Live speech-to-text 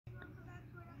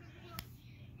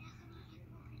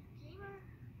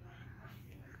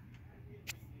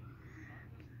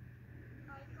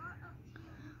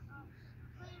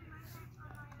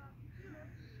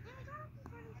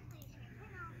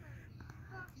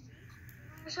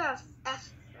Let's go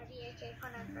F Freddy, aka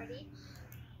fnaf Freddy.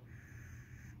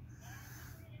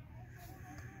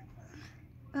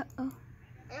 Uh-oh.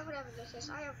 I don't whatever this is.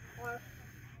 I have more.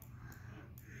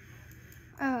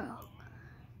 Oh.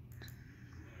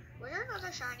 Was there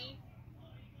another shiny?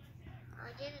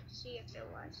 I didn't see if there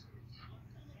was.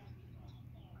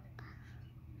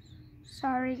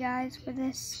 Sorry guys for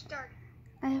this. Start.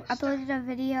 I uploaded a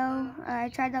video. I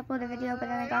tried to upload a video, but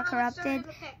then I got corrupted,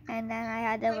 and then I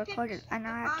had to record it. And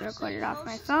now I have to record it off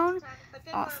my phone,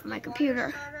 off my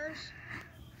computer.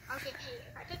 I'll get hate.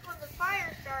 If I pick one of the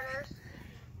fire starters,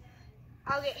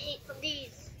 I'll get hate from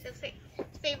these, the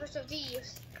favorites of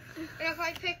these. And if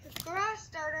I pick the grass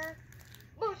starter,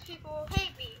 most people will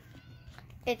hate me.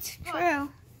 It's But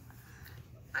true.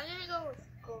 I'm gonna go with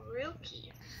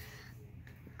Grookey,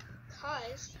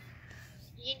 cause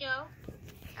you know,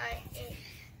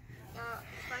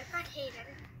 my friend Hayden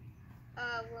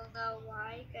will know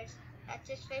why, cause that's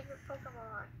his favorite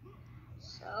Pokemon.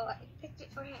 So I picked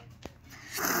it for him.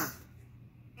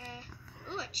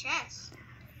 Ooh, a chest.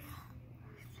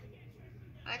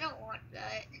 I don't want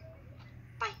that.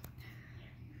 Bye.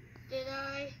 Did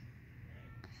I?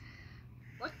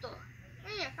 What the?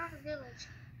 Hey, I found a village.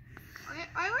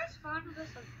 I always spawned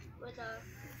with a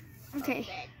Okay.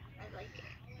 bed. I like it.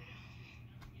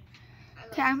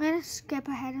 Okay, I'm gonna skip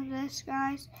ahead of this,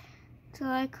 guys, to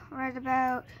like right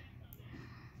about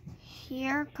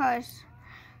here, cause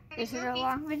this is a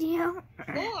long video.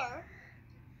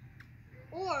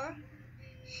 Or,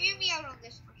 hear me out on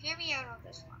this one. Hear me out on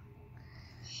this one.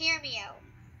 Hear me out.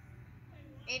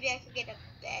 Maybe I can get a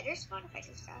better spawn if I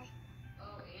just die.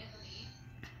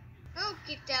 Oh,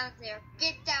 get down there.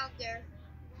 Get down there.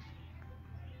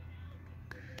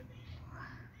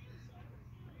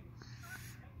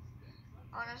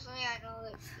 Honestly, I know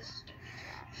that this is gonna be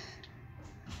trash.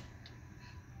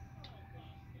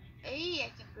 Hey, I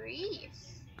can breathe.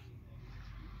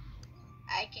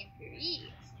 I can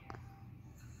breathe.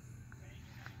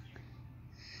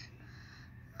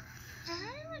 Does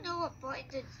anyone know what button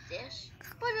does this?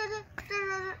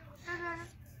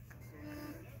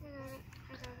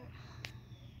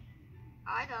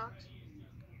 I don't.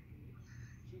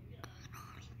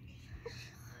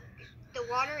 The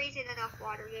water isn't enough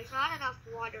water. There's not enough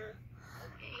water.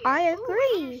 Okay. I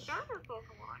agree. Ooh, starter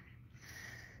Pokemon.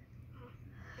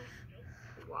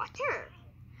 Water.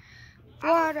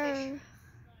 Water.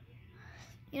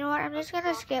 You know what? I'm just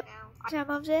gonna skip some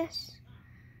of this.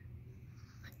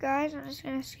 Guys, I'm just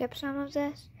gonna skip some of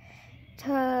this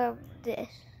to this.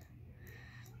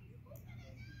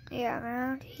 Yeah,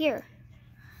 around here.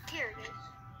 Here it is.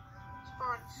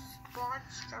 Spawn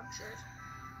structures.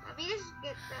 Let me just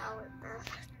get the outlet first.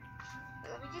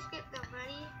 Let me just get them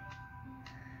ready.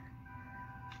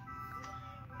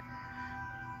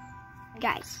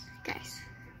 Guys.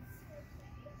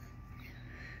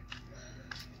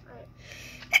 Right.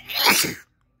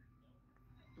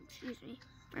 Excuse me.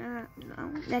 No,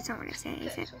 that's not what I said.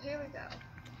 Okay, so here we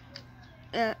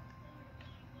go.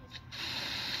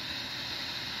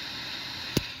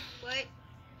 Wait.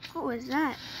 What was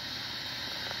that?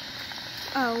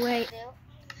 Oh, wait.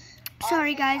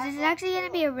 Sorry, guys. This is actually going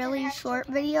to be a really short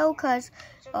video because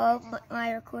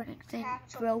my recording thing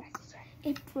broke.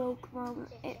 It broke, Mom.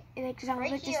 It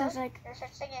sounds like this is like there's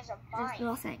such thing as a there's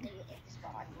nothing.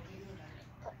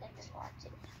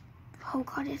 Oh,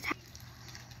 God, it's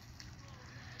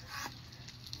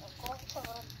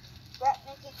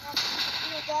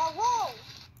Whoa!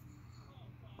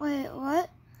 Wait, what?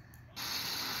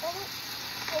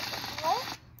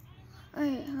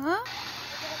 Wait, huh?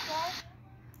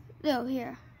 No,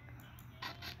 here.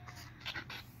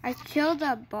 I killed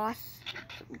a boss,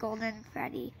 Golden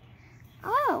Freddy.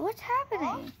 Oh, what's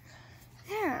happening?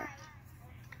 There.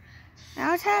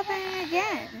 Now it's happening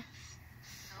again.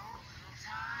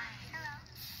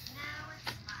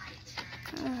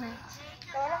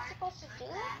 What I'm supposed to do?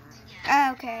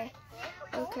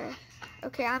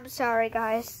 Okay, I'm sorry,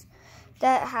 guys.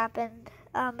 That happened.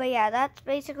 But yeah, that's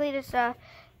basically just a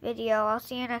video. I'll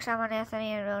see you next time on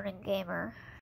Anthony and Ronin Gamer.